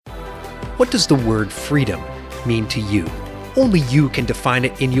What does the word freedom mean to you? Only you can define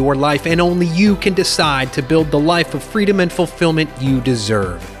it in your life, and only you can decide to build the life of freedom and fulfillment you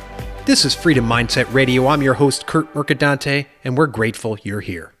deserve. This is Freedom Mindset Radio. I'm your host, Curt Mercadante, and we're grateful you're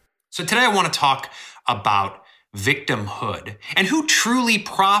here. So today I want to talk about victimhood and who truly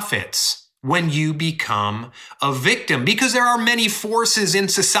profits when you become a victim. Because there are many forces in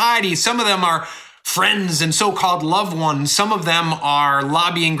society. Some of them are friends and so-called loved ones. Some of them are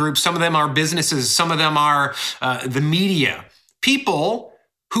lobbying groups. Some of them are businesses. Some of them are the media. People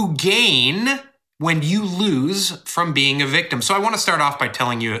who gain when you lose from being a victim. So I want to start off by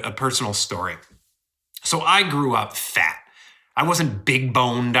telling you a personal story. So I grew up fat. I wasn't big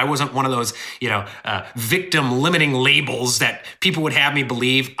boned. I wasn't one of those, victim limiting labels that people would have me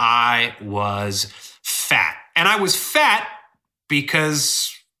believe. I was fat. And I was fat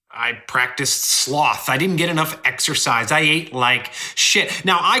because I practiced sloth. I didn't get enough exercise. I ate like shit.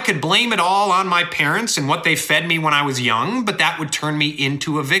 Now, I could blame it all on my parents and what they fed me when I was young, but that would turn me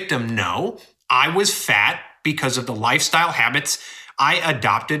into a victim. No, I was fat because of the lifestyle habits I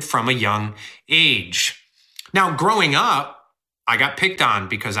adopted from a young age. Now, growing up, I got picked on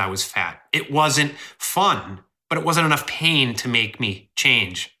because I was fat. It wasn't fun, but it wasn't enough pain to make me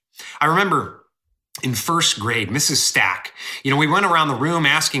change. I remember in first grade, Mrs. Stack, we went around the room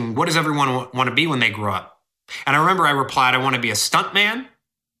asking, what does everyone want to be when they grow up? And I remember I replied, I want to be a stuntman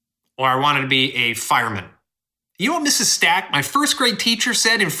or I wanted to be a fireman. You know what Mrs. Stack, my first grade teacher,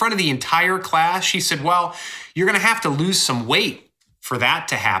 said in front of the entire class? She said, well, you're going to have to lose some weight for that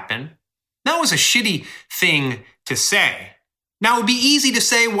to happen. That was a shitty thing to say. Now, it would be easy to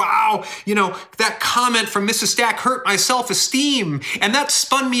say, wow, that comment from Mrs. Stack hurt my self-esteem, and that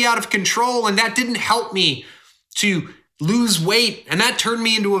spun me out of control, and that didn't help me to lose weight, and that turned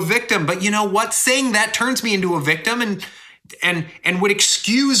me into a victim. But you know what? Saying that turns me into a victim and would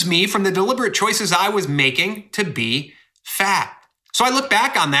excuse me from the deliberate choices I was making to be fat. So I look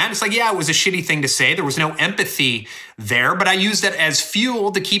back on that, and it's like, yeah, it was a shitty thing to say. There was no empathy there, but I used that as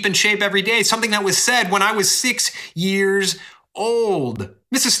fuel to keep in shape every day, something that was said when I was 6 years old.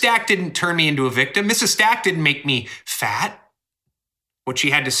 Mrs. Stack didn't turn me into a victim. Mrs. Stack didn't make me fat. What she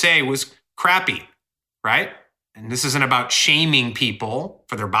had to say was crappy, right? And this isn't about shaming people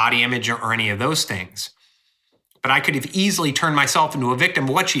for their body image or any of those things. But I could have easily turned myself into a victim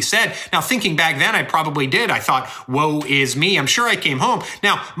of what she said. Now, thinking back then, I probably did. I thought, woe is me. I'm sure I came home.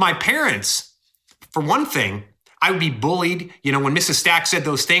 Now, my parents, for one thing, I would be bullied. When Mrs. Stack said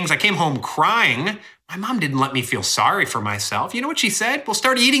those things, I came home crying. My mom didn't let me feel sorry for myself. You know what she said? Well,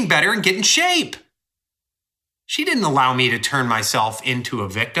 start eating better and get in shape. She didn't allow me to turn myself into a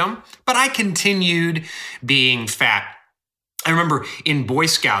victim, but I continued being fat. I remember in Boy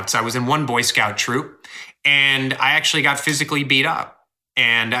Scouts, I was in one Boy Scout troop, and I actually got physically beat up.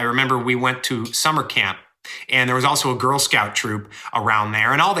 And I remember we went to summer camp, and there was also a Girl Scout troop around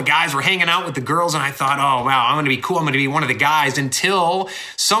there. And all the guys were hanging out with the girls. And I thought, oh, wow, I'm going to be cool. I'm going to be one of the guys, until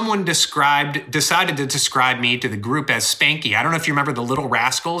someone decided to describe me to the group as Spanky. I don't know if you remember the Little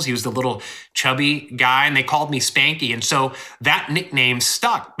Rascals. He was the little chubby guy, and they called me Spanky. And so that nickname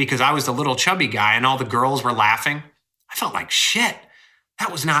stuck because I was the little chubby guy, and all the girls were laughing. I felt like shit.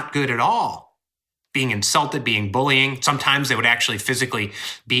 That was not good at all. Being insulted, being bullying. Sometimes they would actually physically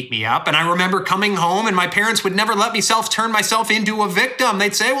beat me up. And I remember coming home, and my parents would never let me turn myself into a victim.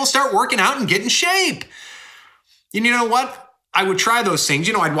 They'd say, well, start working out and get in shape. And you know what? I would try those things.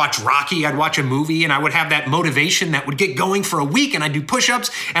 I'd watch Rocky, I'd watch a movie, and I would have that motivation that would get going for a week, and I'd do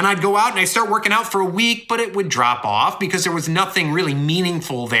push-ups, and I'd go out and I'd start working out for a week, but it would drop off because there was nothing really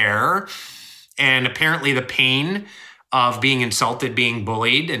meaningful there. And apparently the pain of being insulted, being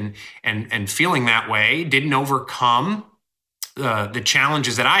bullied, and feeling that way didn't overcome the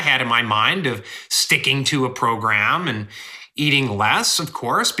challenges that I had in my mind of sticking to a program and eating less, of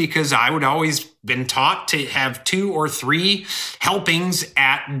course, because I would always been taught to have 2 or 3 helpings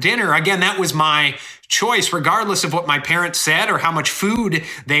at dinner. Again, that was my choice, regardless of what my parents said or how much food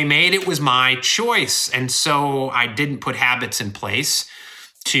they made. It was my choice. And so I didn't put habits in place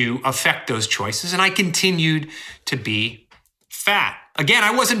to affect those choices, and I continued to be fat. Again,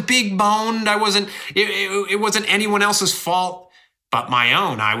 I wasn't big boned. It wasn't anyone else's fault but my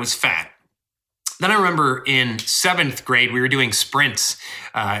own. I was fat. Then I remember in 7th grade, we were doing sprints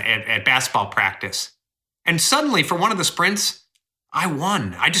at basketball practice. And suddenly, for one of the sprints, I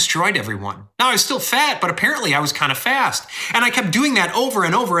won. I destroyed everyone. Now, I was still fat, but apparently I was kind of fast. And I kept doing that over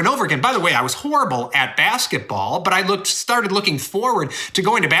and over and over again. By the way, I was horrible at basketball, but I started looking forward to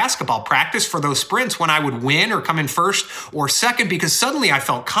going to basketball practice for those sprints when I would win or come in first or second, because suddenly I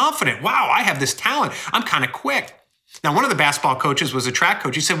felt confident. Wow, I have this talent. I'm kind of quick. Now, one of the basketball coaches was a track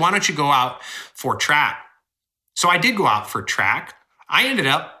coach. He said, why don't you go out for track? So I did go out for track. I ended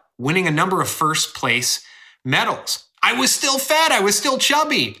up winning a number of first place medals. I was still fat. I was still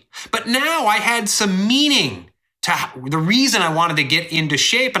chubby. But now I had some meaning to the reason I wanted to get into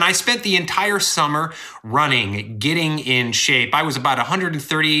shape. And I spent the entire summer running, getting in shape. I was about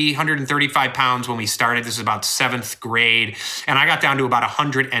 130, 135 pounds when we started. This is about 7th grade. And I got down to about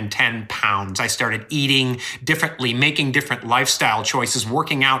 110 pounds. I started eating differently, making different lifestyle choices,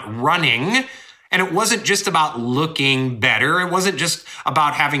 working out, running. And it wasn't just about looking better. It wasn't just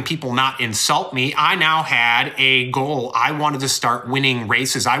about having people not insult me. I now had a goal. I wanted to start winning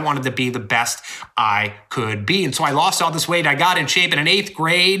races. I wanted to be the best I could be. And so I lost all this weight. I got in shape. And in 8th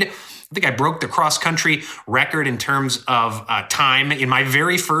grade, I think I broke the cross-country record in terms of time in my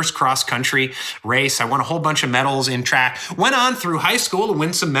very first cross-country race. I won a whole bunch of medals in track. Went on through high school to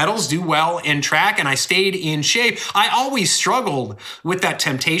win some medals, do well in track, and I stayed in shape. I always struggled with that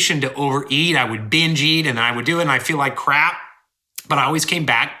temptation to overeat. I would binge eat, and I would do it, and I feel like crap. But I always came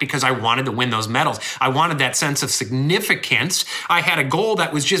back because I wanted to win those medals. I wanted that sense of significance. I had a goal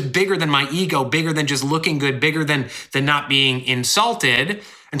that was just bigger than my ego, bigger than just looking good, bigger than not being insulted.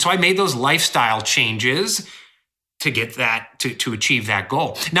 And so I made those lifestyle changes to get that, to achieve that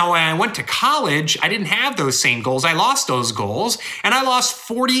goal. Now, when I went to college, I didn't have those same goals. I lost those goals, and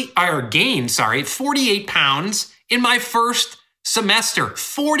I gained 48 pounds in my first semester.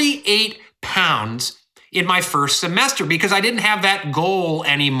 48 pounds in my first semester because I didn't have that goal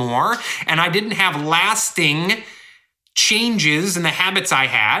anymore, and I didn't have lasting changes in the habits I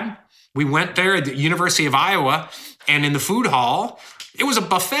had. We went there at the University of Iowa, and in the food hall, it was a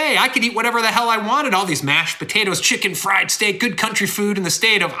buffet. I could eat whatever the hell I wanted. All these mashed potatoes, chicken, fried steak, good country food in the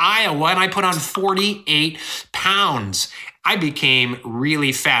state of Iowa. And I put on 48 pounds. I became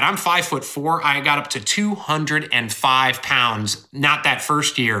really fat. I'm 5'4". I got up to 205 pounds, not that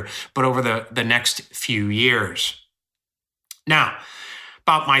first year, but over the next few years. Now,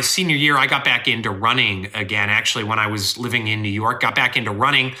 about my senior year, I got back into running again. Actually, when I was living in New York, got back into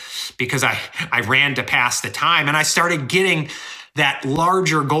running because I ran to pass the time, and I started getting that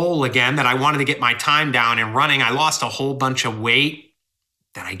larger goal again, that I wanted to get my time down in running. I lost a whole bunch of weight.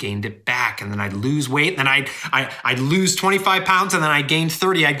 Then I gained it back, and then I'd lose weight, and then I'd lose 25 pounds, and then I gained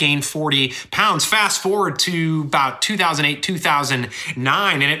 30, I gained 40 pounds. Fast forward to about 2008,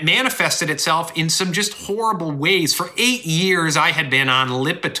 2009, and it manifested itself in some just horrible ways. For 8 years, I had been on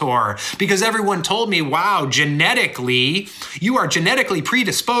Lipitor because everyone told me, wow, genetically, you are genetically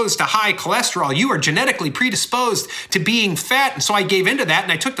predisposed to high cholesterol. You are genetically predisposed to being fat. And so I gave into that,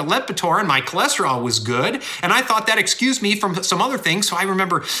 and I took the Lipitor, and my cholesterol was good, and I thought that excused me from some other things. So I remember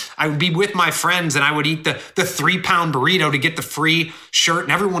I would be with my friends, and I would eat the 3-pound burrito to get the free shirt,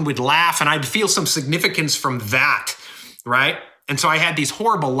 and everyone would laugh, and I'd feel some significance from that, right? And so I had these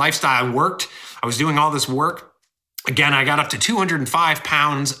horrible lifestyle. I was doing all this work. Again, I got up to 205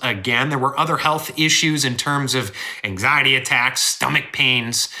 pounds again. There were other health issues in terms of anxiety attacks, stomach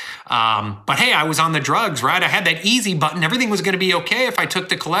pains. But hey, I was on the drugs, right? I had that easy button. Everything was going to be okay if I took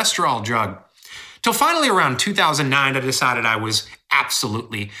the cholesterol drug. Till finally around 2009, I decided I was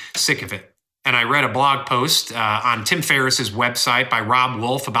absolutely sick of it. And I read a blog post on Tim Ferriss's website by Rob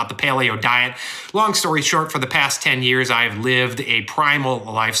Wolf about the paleo diet. Long story short, for the past 10 years, I've lived a primal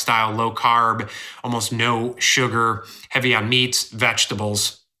lifestyle, low carb, almost no sugar, heavy on meats,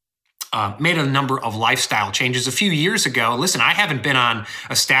 vegetables. Made a number of lifestyle changes a few years ago. Listen, I haven't been on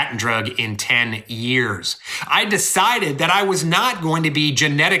a statin drug in 10 years. I decided that I was not going to be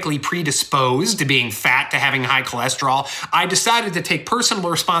genetically predisposed to being fat, to having high cholesterol. I decided to take personal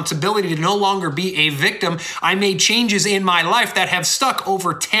responsibility to no longer be a victim. I made changes in my life that have stuck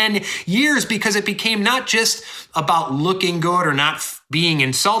over 10 years because it became not just about looking good or not being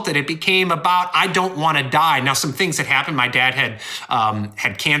insulted. It became about, I don't want to die. Now, some things had happened. My dad had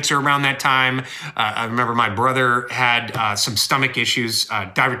cancer around that time. I remember my brother had some stomach issues,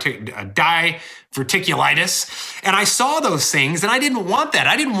 diverticulitis. And I saw those things, and I didn't want that.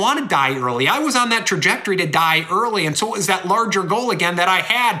 I didn't want to die early. I was on that trajectory to die early. And so it was that larger goal again that I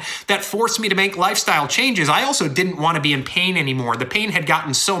had that forced me to make lifestyle changes. I also didn't want to be in pain anymore. The pain had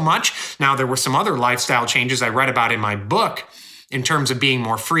gotten so much. Now, there were some other lifestyle changes I read about in my book in terms of being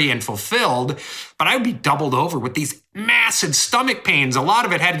more free and fulfilled, but I would be doubled over with these massive stomach pains. A lot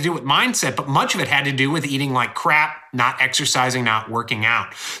of it had to do with mindset, but much of it had to do with eating like crap, not exercising, not working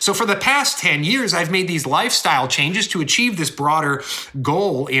out. So for the past 10 years, I've made these lifestyle changes to achieve this broader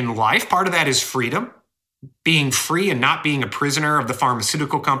goal in life. Part of that is freedom, being free and not being a prisoner of the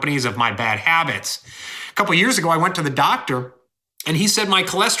pharmaceutical companies, of my bad habits. A couple of years ago, I went to the doctor, and he said my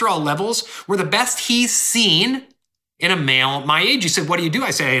cholesterol levels were the best he's seen in a male my age. You said, what do you do?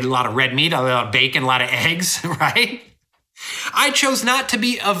 I say, I ate a lot of red meat, a lot of bacon, a lot of eggs, right? I chose not to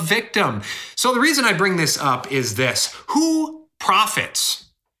be a victim. So the reason I bring this up is this. Who profits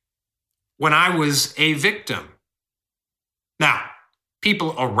when I was a victim? Now,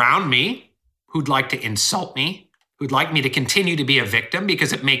 people around me who'd like to insult me, who'd like me to continue to be a victim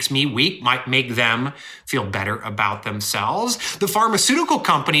because it makes me weak, might make them feel better about themselves. The pharmaceutical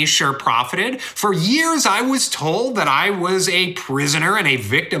companies sure profited. For years, I was told that I was a prisoner and a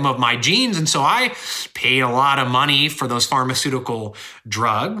victim of my genes, and so I paid a lot of money for those pharmaceutical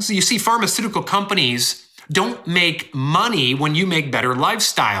drugs. You see, pharmaceutical companies don't make money when you make better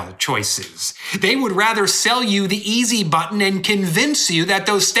lifestyle choices. They would rather sell you the easy button and convince you that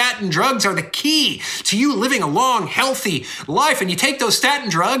those statin drugs are the key to you living a long, healthy life. And you take those statin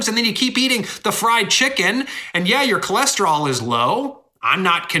drugs and then you keep eating the fried chicken, and yeah, your cholesterol is low. I'm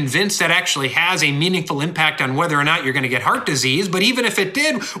not convinced that actually has a meaningful impact on whether or not you're going to get heart disease. But even if it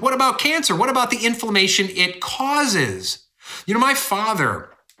did, what about cancer? What about the inflammation it causes? You know, my father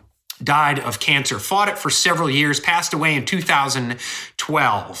died of cancer, fought it for several years, passed away in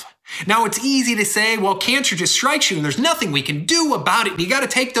 2012. Now, it's easy to say, well, cancer just strikes you and there's nothing we can do about it. You got to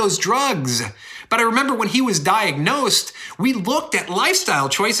take those drugs. But I remember when he was diagnosed, we looked at lifestyle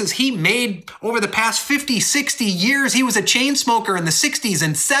choices he made over the past 50, 60 years. He was a chain smoker in the 60s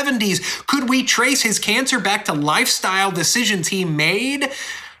and 70s. Could we trace his cancer back to lifestyle decisions he made?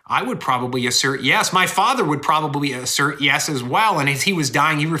 I would probably assert yes. My father would probably assert yes as well. And as he was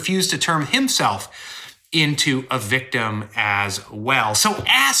dying, he refused to turn himself into a victim as well. So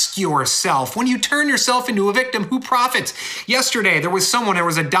ask yourself, when you turn yourself into a victim, who profits? Yesterday, there was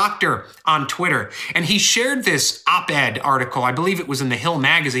a doctor on Twitter, and he shared this op-ed article. I believe it was in the Hill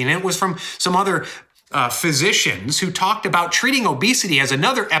magazine, and it was from some other physicians who talked about treating obesity as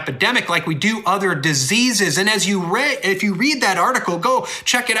another epidemic like we do other diseases. And if you read that article, go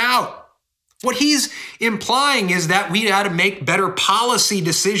check it out. What he's implying is that we got to make better policy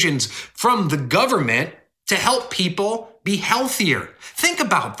decisions from the government to help people be healthier. Think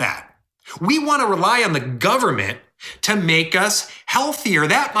about that. We want to rely on the government to make us healthier.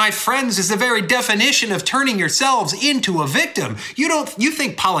 That, my friends, is the very definition of turning yourselves into a victim. You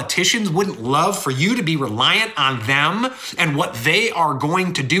think politicians wouldn't love for you to be reliant on them and what they are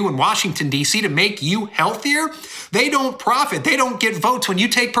going to do in Washington, D.C. to make you healthier? They don't profit. They don't get votes when you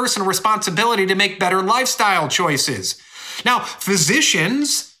take personal responsibility to make better lifestyle choices. Now,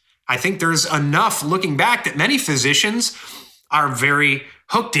 physicians, I think there's enough looking back that many physicians are very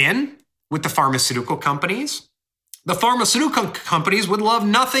hooked in with the pharmaceutical companies. The pharmaceutical companies would love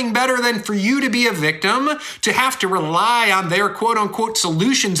nothing better than for you to be a victim, to have to rely on their quote unquote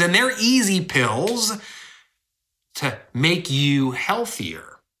solutions and their easy pills to make you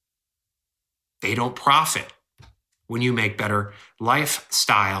healthier. They don't profit when you make better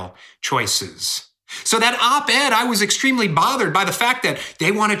lifestyle choices. So that op-ed, I was extremely bothered by the fact that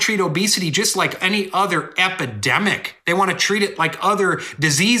they want to treat obesity just like any other epidemic. They want to treat it like other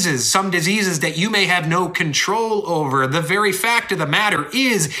diseases, some diseases that you may have no control over. The very fact of the matter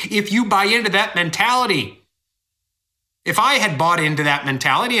is, if you buy into that mentality, if I had bought into that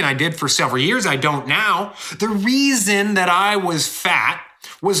mentality, and I did for several years, I don't now, the reason that I was fat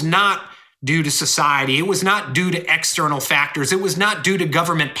was not due to society. It was not due to external factors. It was not due to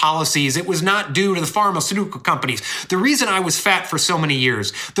government policies. It was not due to the pharmaceutical companies. The reason I was fat for so many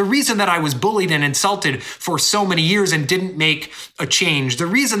years, the reason that I was bullied and insulted for so many years and didn't make a change, the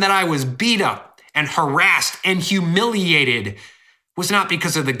reason that I was beat up and harassed and humiliated was not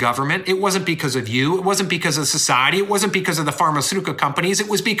because of the government. It wasn't because of you. It wasn't because of society. It wasn't because of the pharmaceutical companies. It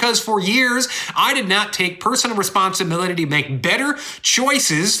was because for years, I did not take personal responsibility to make better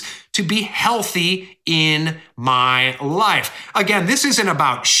choices to be healthy in my life. Again, this isn't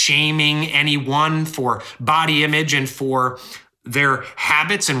about shaming anyone for body image and for their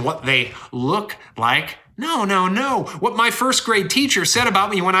habits and what they look like. No. What my first grade teacher said about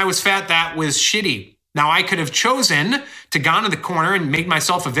me when I was fat, that was shitty. Now, I could have chosen to gone in the corner and made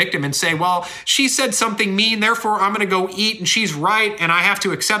myself a victim and say, well, she said something mean, therefore I'm going to go eat and she's right and I have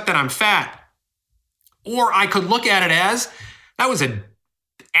to accept that I'm fat. Or I could look at it as, that was an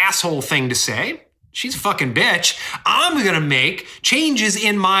asshole thing to say. She's a fucking bitch. I'm going to make changes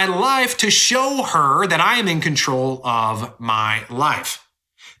in my life to show her that I am in control of my life.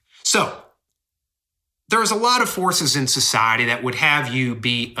 So, there's a lot of forces in society that would have you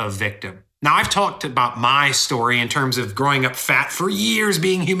be a victim. Now, I've talked about my story in terms of growing up fat for years,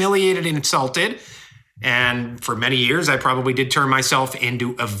 being humiliated and insulted. And for many years, I probably did turn myself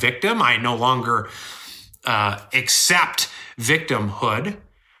into a victim. I no longer accept victimhood.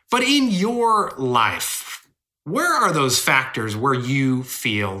 But in your life, Where are those factors where you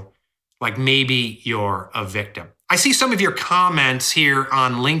feel like maybe you're a victim? I see some of your comments here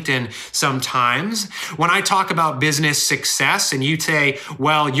on LinkedIn sometimes when I talk about business success and you say,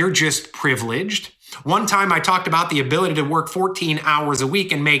 well, you're just privileged. One time I talked about the ability to work 14 hours a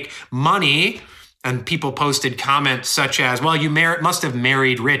week and make money, and people posted comments such as, well, you must have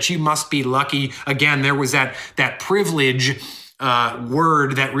married rich. You must be lucky. Again, there was that privilege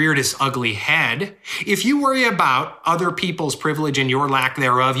word that reared its ugly head. If you worry about other people's privilege and your lack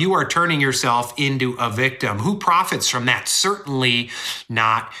thereof, you are turning yourself into a victim. Who profits from that? Certainly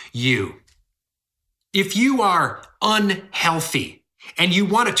not you. If you are unhealthy and you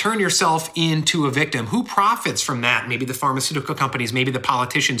want to turn yourself into a victim, who profits from that? Maybe the pharmaceutical companies, maybe the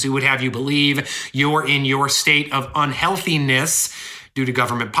politicians who would have you believe you're in your state of unhealthiness due to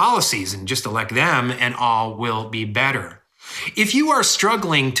government policies, and just elect them and all will be better. If you are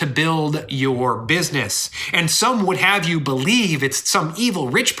struggling to build your business and some would have you believe it's some evil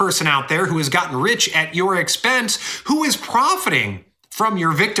rich person out there who has gotten rich at your expense, who is profiting from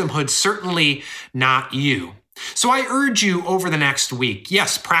your victimhood? Certainly not you. So I urge you over the next week,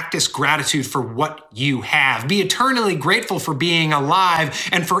 yes, practice gratitude for what you have. Be eternally grateful for being alive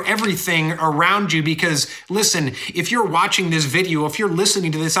and for everything around you, because listen, if you're watching this video, if you're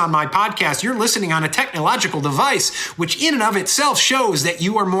listening to this on my podcast, you're listening on a technological device, which in and of itself shows that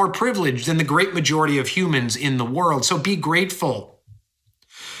you are more privileged than the great majority of humans in the world. So be grateful.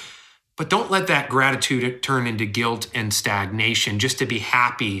 But don't let that gratitude turn into guilt and stagnation just to be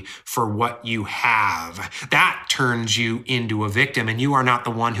happy for what you have. That turns you into a victim, and you are not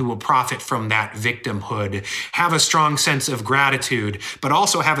the one who will profit from that victimhood. Have a strong sense of gratitude, but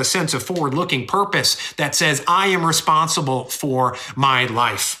also have a sense of forward-looking purpose that says, I am responsible for my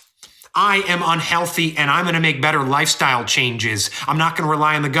life. I am unhealthy and I'm going to make better lifestyle changes. I'm not going to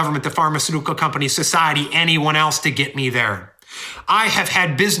rely on the government, the pharmaceutical company, society, anyone else to get me there. I have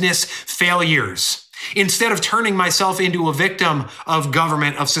had business failures. Instead of turning myself into a victim of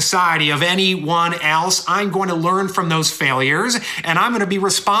government, of society, of anyone else, I'm going to learn from those failures and I'm going to be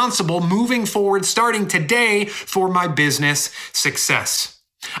responsible moving forward, starting today, for my business success.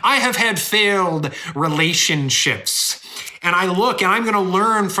 I have had failed relationships. And I look and I'm going to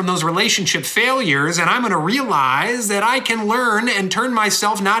learn from those relationship failures, and I'm going to realize that I can learn and turn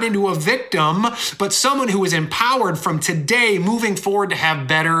myself not into a victim, but someone who is empowered from today moving forward to have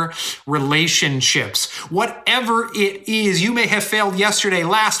better relationships. Whatever it is, you may have failed yesterday,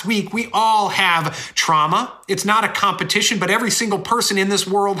 last week. We all have trauma. It's not a competition, but every single person in this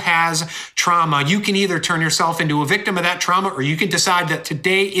world has trauma. You can either turn yourself into a victim of that trauma, or you can decide that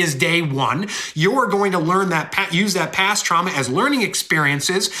today is day one. You're going to learn that, use that past trauma as learning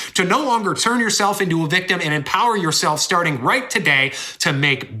experiences to no longer turn yourself into a victim, and empower yourself starting right today to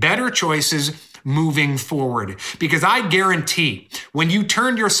make better choices moving forward. Because I guarantee when you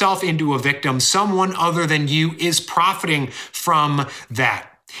turn yourself into a victim, someone other than you is profiting from that.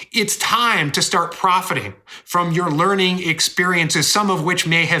 It's time to start profiting from your learning experiences, some of which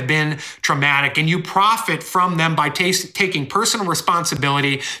may have been traumatic, and you profit from them by taking personal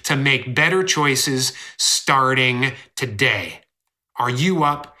responsibility to make better choices starting today. Are you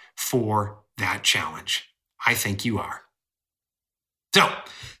up for that challenge? I think you are. So,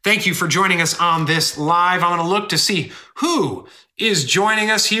 thank you for joining us on this live. I want to look to see who is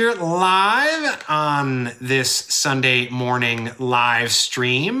joining us here live on this Sunday morning live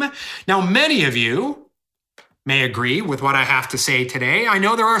stream. Now, many of you may agree with what I have to say today. I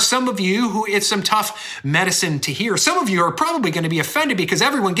know there are some of you who it's some tough medicine to hear. Some of you are probably going to be offended because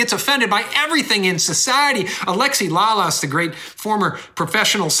everyone gets offended by everything in society. Alexi Lalas, the great former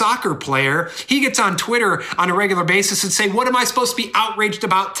professional soccer player, he gets on Twitter on a regular basis and say, what am I supposed to be outraged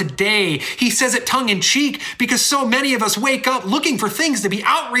about today? He says it tongue in cheek because so many of us wake up looking for things to be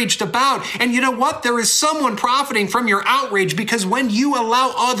outraged about. And you know what? There is someone profiting from your outrage, because when you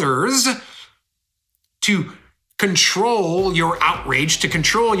allow others to control your outrage, to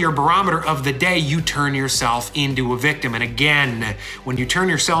control your barometer of the day, you turn yourself into a victim. And again, when you turn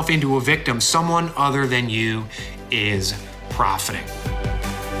yourself into a victim, someone other than you is profiting.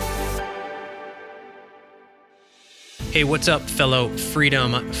 Hey, what's up, fellow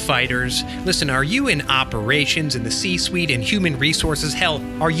freedom fighters? Listen, are you in operations, in the C-suite, in human resources? Hell,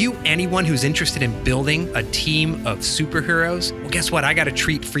 are you anyone who's interested in building a team of superheroes? Well, guess what? I got a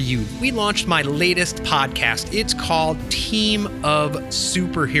treat for you. We launched my latest podcast. It's called Team of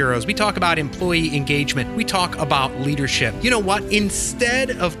Superheroes. We talk about employee engagement. We talk about leadership. You know what?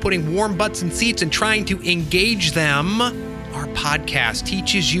 Instead of putting warm butts in seats and trying to engage them, Our podcast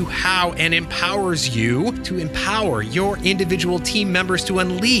teaches you how and empowers you to empower your individual team members to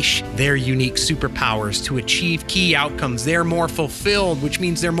unleash their unique superpowers to achieve key outcomes. They're more fulfilled, which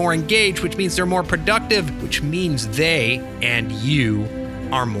means they're more engaged, which means they're more productive, which means they and you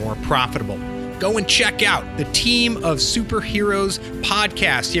are more profitable. Go and check out the Team of Superheroes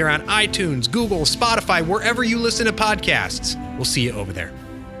podcast here on iTunes, Google, Spotify, wherever you listen to podcasts. We'll see you over there.